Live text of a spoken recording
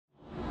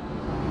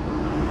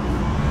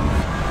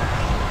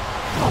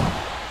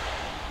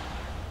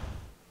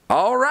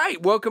All right,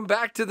 welcome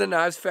back to the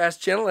KnivesFAST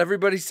channel.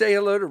 Everybody say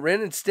hello to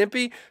Ren and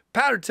Stimpy,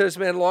 Powder Toast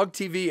Man, Log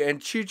TV,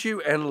 and Choo Choo,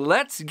 and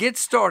let's get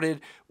started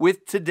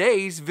with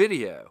today's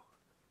video.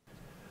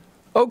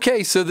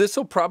 Okay, so this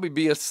will probably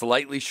be a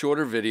slightly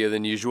shorter video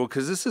than usual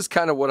because this is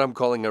kind of what I'm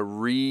calling a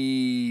re-review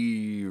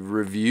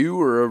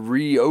or a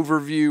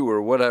re-overview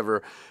or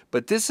whatever.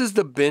 But this is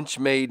the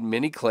Benchmade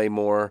Mini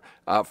Claymore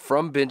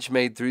from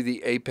Benchmade through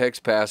the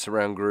Apex Pass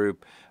Around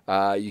group.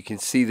 You can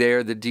see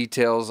there the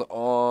details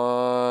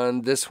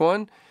on this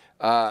one.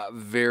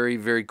 Very,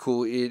 very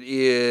cool. It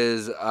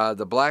is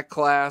the black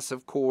class,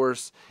 of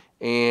course,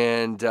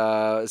 and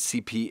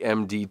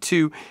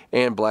CPMD2,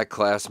 and black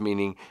class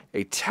meaning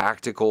a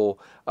tactical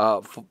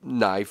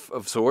knife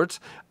of sorts.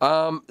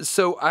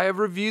 So I have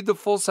reviewed the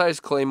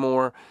full-size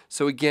Claymore.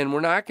 So again,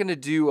 we're not going to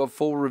do a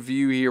full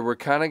review here. We're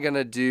kind of going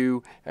to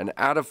do an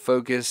out of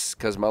focus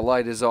because my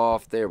light is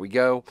off. There we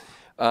go.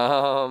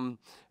 We're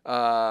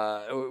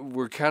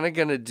kind of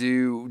going to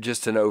do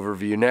just an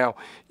overview. Now,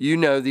 you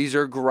know, these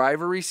are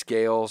Grivery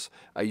scales.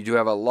 You do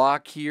have a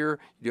lock here.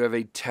 You do have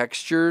a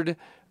textured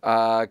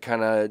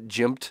kind of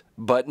jimped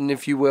button,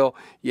 if you will.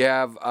 You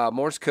have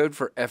Morse code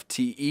for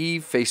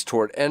FTE, face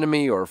toward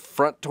enemy, or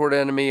front toward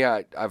enemy.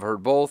 I've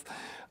heard both.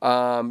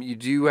 You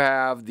do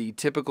have the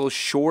typical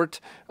short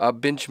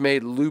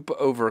Benchmade loop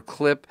over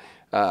clip.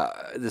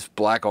 This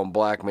black on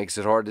black makes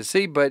it hard to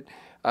see, but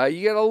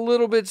you got a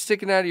little bit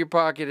sticking out of your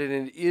pocket,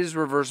 and it is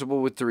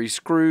reversible with 3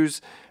 screws.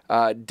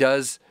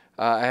 Does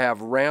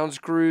have round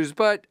screws,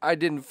 but I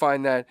didn't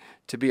find that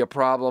to be a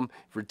problem.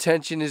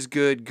 Retention is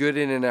good, good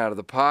in and out of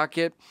the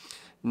pocket.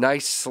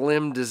 Nice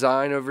slim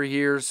design over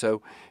here,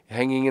 so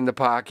hanging in the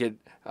pocket,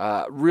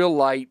 real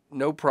light,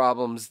 no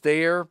problems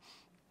there.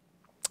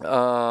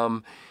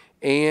 And,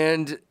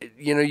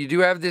 you know, you do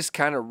have this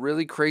kind of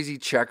really crazy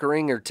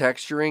checkering or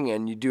texturing,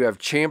 and you do have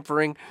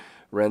chamfering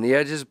around the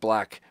edges,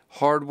 black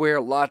hardware,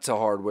 lots of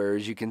hardware,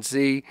 as you can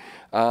see.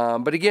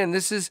 But again,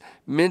 this is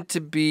meant to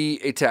be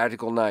a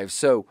tactical knife.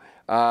 So,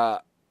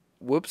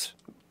 whoops,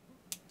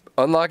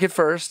 unlock it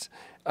first.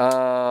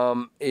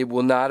 It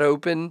will not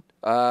open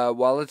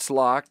while it's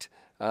locked.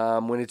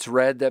 When it's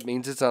red, that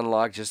means it's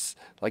unlocked, just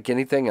like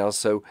anything else.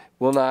 So,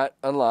 will not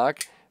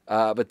unlock.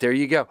 But there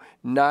you go.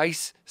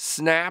 Nice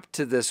snap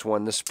to this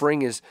one. The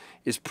spring is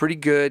pretty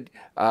good.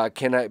 I've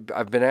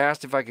been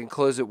asked if I can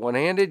close it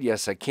one-handed.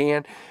 Yes, I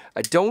can.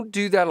 I don't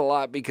do that a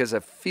lot because I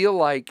feel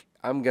like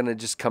I'm going to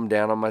just come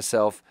down on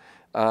myself.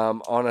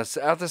 On a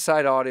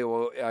out-the-side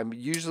audio, I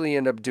usually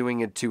end up doing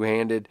it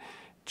two-handed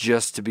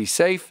just to be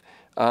safe.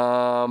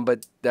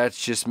 But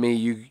that's just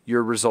me.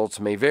 Your results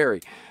may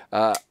vary.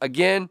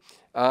 Again,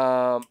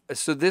 so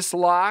this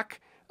lock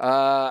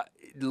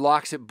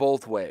locks it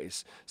both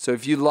ways. So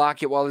if you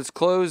lock it while it's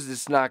closed,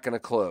 it's not going to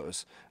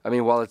close. I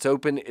mean, while it's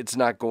open, it's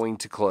not going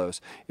to close.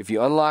 If you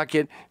unlock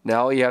it,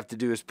 now all you have to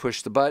do is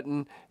push the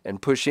button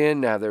and push in.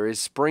 Now there is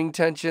spring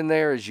tension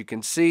there, as you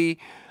can see.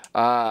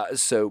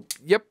 So,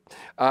 yep.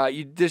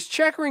 This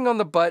checkering on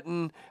the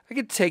button, I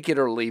could take it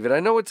or leave it. I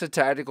know it's a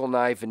tactical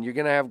knife and you're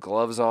going to have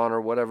gloves on or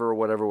whatever.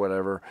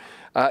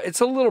 It's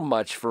a little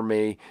much for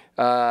me.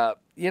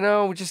 You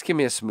know, just give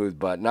me a smooth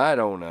button. I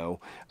don't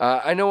know.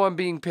 I know I'm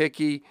being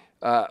picky.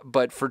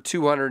 But for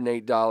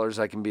 $208,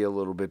 I can be a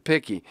little bit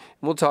picky. And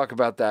we'll talk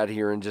about that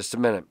here in just a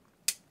minute.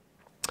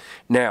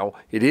 Now,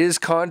 it is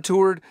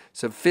contoured,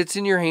 so it fits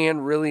in your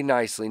hand really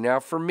nicely. Now,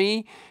 for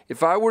me,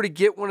 if I were to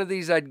get one of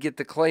these, I'd get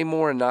the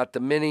Claymore and not the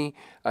Mini.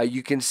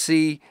 You can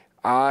see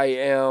I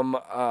am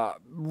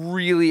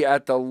really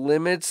at the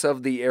limits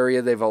of the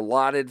area they've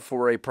allotted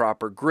for a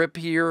proper grip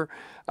here.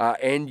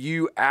 And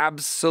you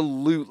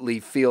absolutely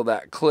feel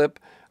that clip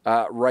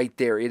right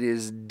there. It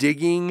is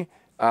digging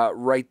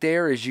right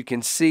there, as you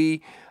can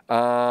see,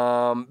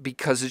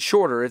 because it's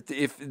shorter.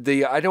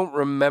 I don't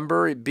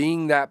remember it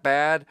being that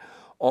bad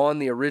on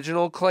the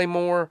original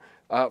Claymore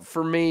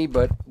for me,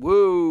 but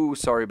whoa,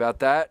 sorry about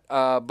that.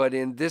 But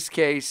in this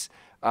case,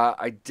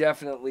 I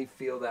definitely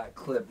feel that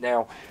clip.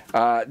 Now,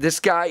 this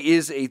guy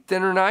is a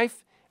thinner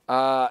knife,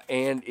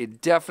 and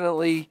it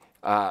definitely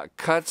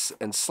cuts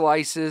and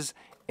slices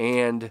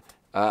and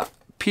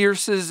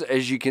pierces,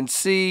 as you can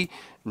see.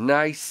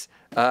 Nice.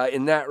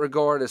 In that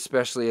regard,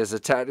 especially as a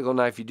tactical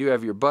knife, you do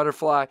have your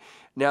butterfly.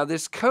 Now,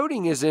 this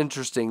coating is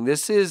interesting.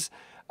 This is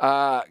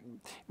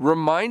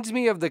reminds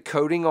me of the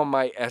coating on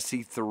my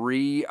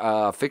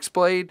SE3 fixed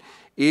blade.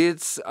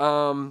 It's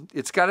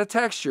got a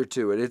texture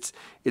to it.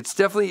 It's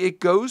definitely,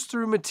 it goes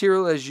through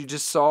material, as you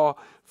just saw,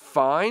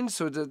 fine,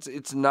 so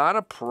it's not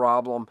a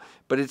problem,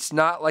 but it's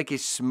not like a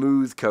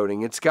smooth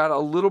coating. It's got a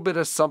little bit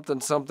of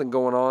something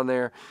going on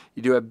there.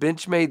 You do have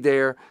Benchmade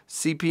there,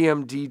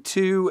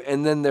 CPMD2,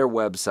 and then their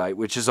website,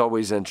 which is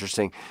always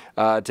interesting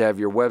to have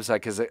your website,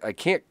 because I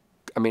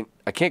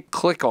can't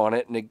click on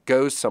it and it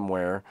goes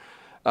somewhere.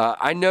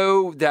 I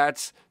know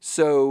that's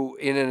so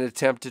in an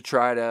attempt to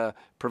try to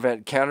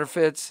prevent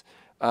counterfeits.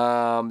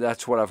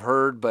 That's what I've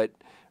heard, but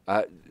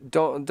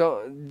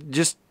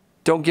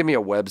don't give me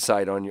a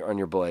website on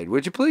your blade,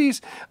 would you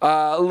please?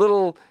 A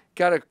little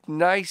Got a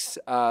nice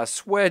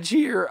swedge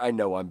here. I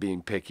know I'm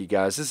being picky,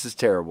 guys. This is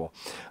terrible.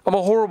 I'm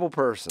a horrible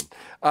person.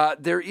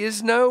 There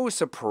is no,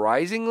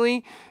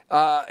 surprisingly,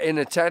 in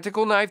a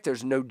tactical knife,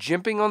 there's no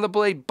jimping on the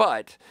blade.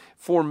 But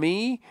for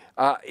me,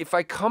 if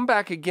I come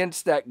back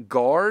against that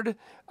guard,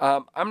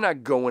 I'm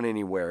not going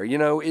anywhere. You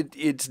know,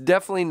 it's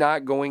definitely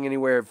not going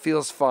anywhere. It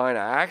feels fine.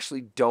 I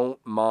actually don't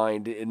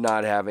mind it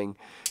not having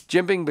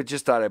jimping, but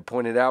just thought I'd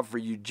point it out for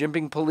you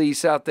jimping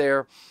police out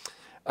there.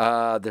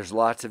 There's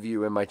lots of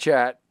you in my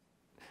chat.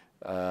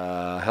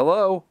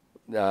 Hello.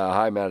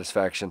 Hi,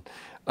 Mattisfaction.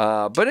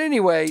 But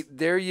anyway,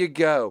 there you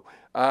go.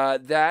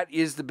 That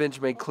is the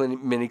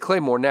Benchmade Mini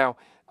Claymore. Now,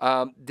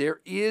 there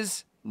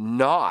is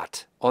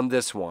not on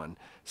this one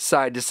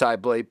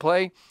side-to-side blade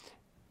play.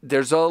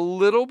 There's a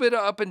little bit of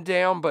up and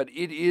down, but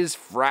it is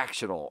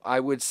fractional. I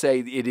would say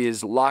it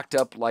is locked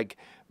up like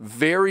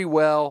very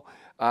well,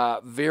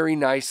 very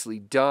nicely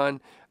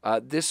done.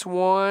 This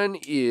one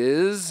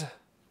is,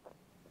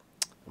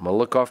 I'm going to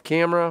look off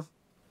camera.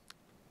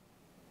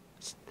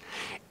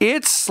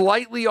 It's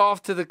slightly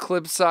off to the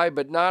clip side,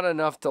 but not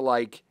enough to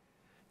like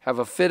have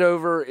a fit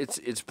over.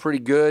 It's pretty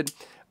good.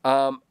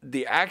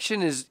 The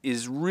action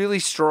is really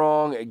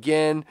strong.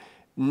 Again,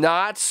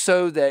 not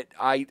so that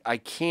I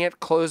can't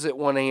close it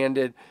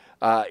one-handed.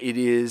 It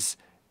is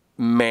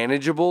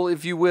manageable,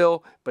 if you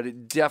will, but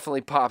it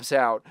definitely pops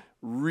out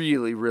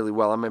really, really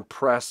well. I'm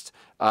impressed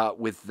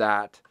with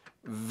that.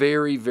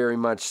 Very, very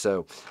much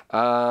so.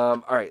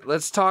 All right,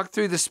 let's talk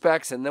through the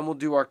specs, and then we'll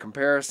do our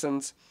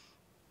comparisons.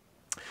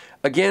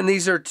 Again,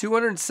 these are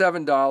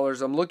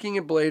 $207. I'm looking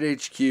at Blade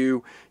HQ.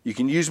 You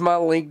can use my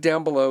link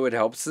down below. It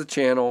helps the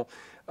channel.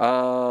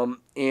 And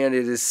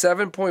it is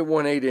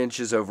 7.18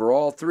 inches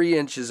overall, 3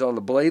 inches on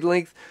the blade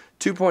length,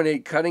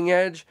 2.8 cutting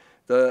edge.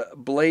 The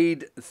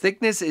blade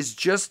thickness is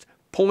just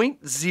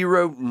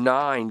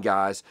 0.09,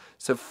 guys.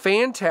 So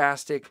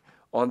fantastic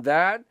on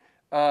that.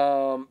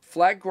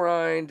 Flat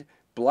grind,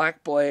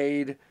 black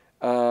blade,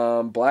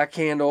 black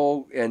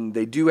handle, and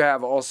they do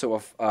have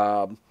also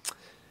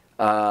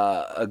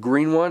a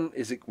green one.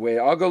 Is it? Wait,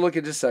 I'll go look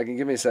at just a second.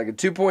 Give me a second.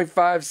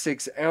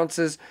 2.56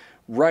 ounces.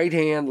 Right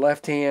hand,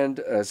 left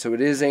hand. So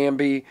it is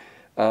ambi.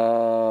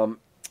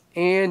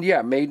 And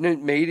yeah, made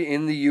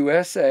in the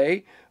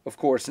USA, of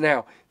course.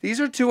 Now these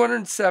are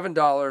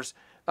 $207.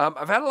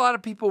 I've had a lot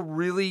of people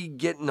really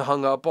getting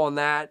hung up on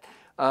that.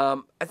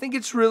 I think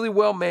it's really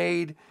well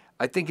made.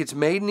 I think it's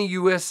made in the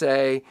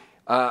USA.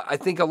 I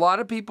think a lot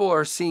of people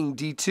are seeing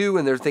D2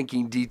 and they're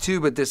thinking D2,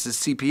 but this is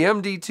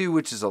CPM D2,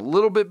 which is a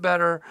little bit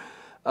better.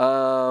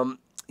 Yeah,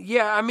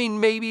 I mean,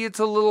 maybe it's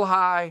a little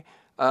high,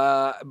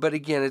 but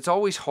again, it's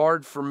always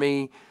hard for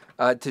me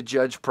to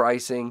judge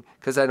pricing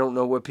because I don't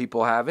know what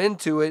people have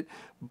into it,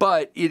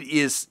 but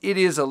it's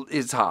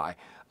high.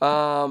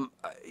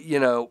 You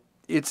know,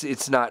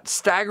 it's not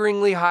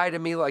staggeringly high to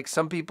me like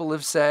some people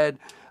have said,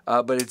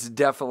 but it's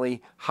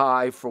definitely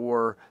high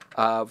for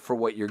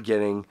what you're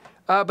getting.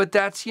 But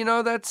that's, you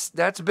know, that's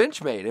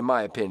Benchmade, in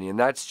my opinion.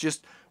 That's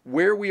just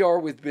where we are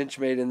with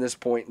Benchmade in this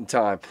point in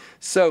time.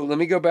 So let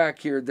me go back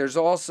here. There's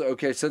also,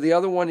 okay, so the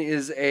other one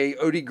is a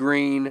OD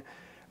green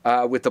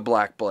with the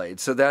black blade.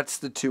 So that's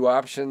the two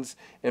options,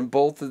 and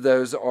both of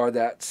those are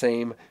that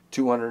same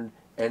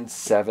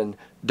 $207.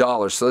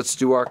 So let's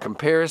do our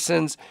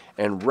comparisons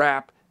and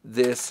wrap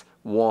this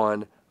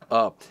one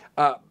up.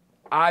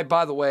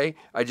 By the way,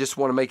 I just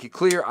want to make it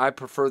clear, I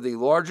prefer the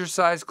larger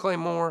size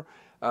Claymore.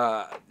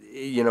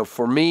 You know,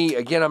 for me,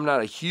 again, I'm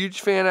not a huge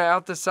fan of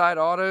out-the-side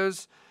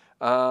autos.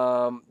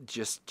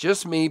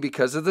 Just me,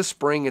 because of the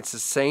spring. It's the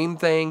same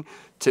thing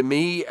to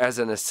me as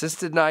an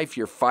assisted knife.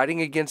 You're fighting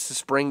against the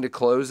spring to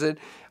close it.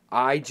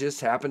 I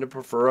just happen to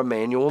prefer a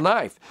manual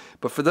knife.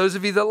 But for those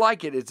of you that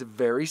like it, it's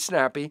very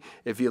snappy.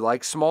 If you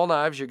like small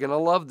knives, you're going to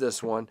love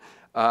this one.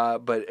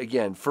 But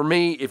again, for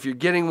me, if you're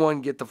getting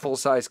one, get the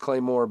full-size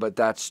Claymore, but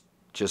that's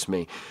just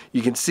me.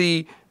 You can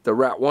see the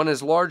Rat 1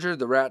 is larger.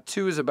 The Rat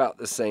 2 is about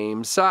the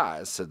same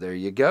size. So there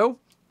you go.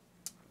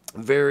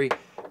 Very,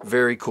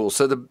 very cool.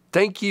 So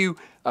thank you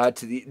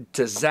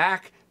to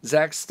Zach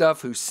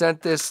Stuff, who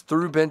sent this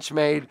through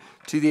Benchmade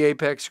to the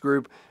Apex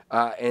group,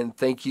 and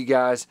thank you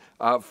guys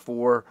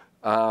for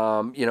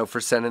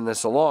sending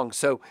this along.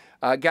 So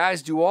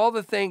guys, do all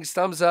the things: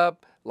 thumbs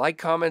up, like,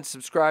 comment,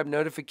 subscribe,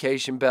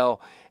 notification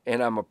bell,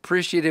 and I'm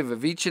appreciative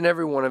of each and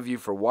every one of you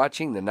for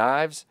watching the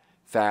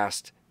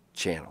KnivesFAST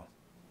channel.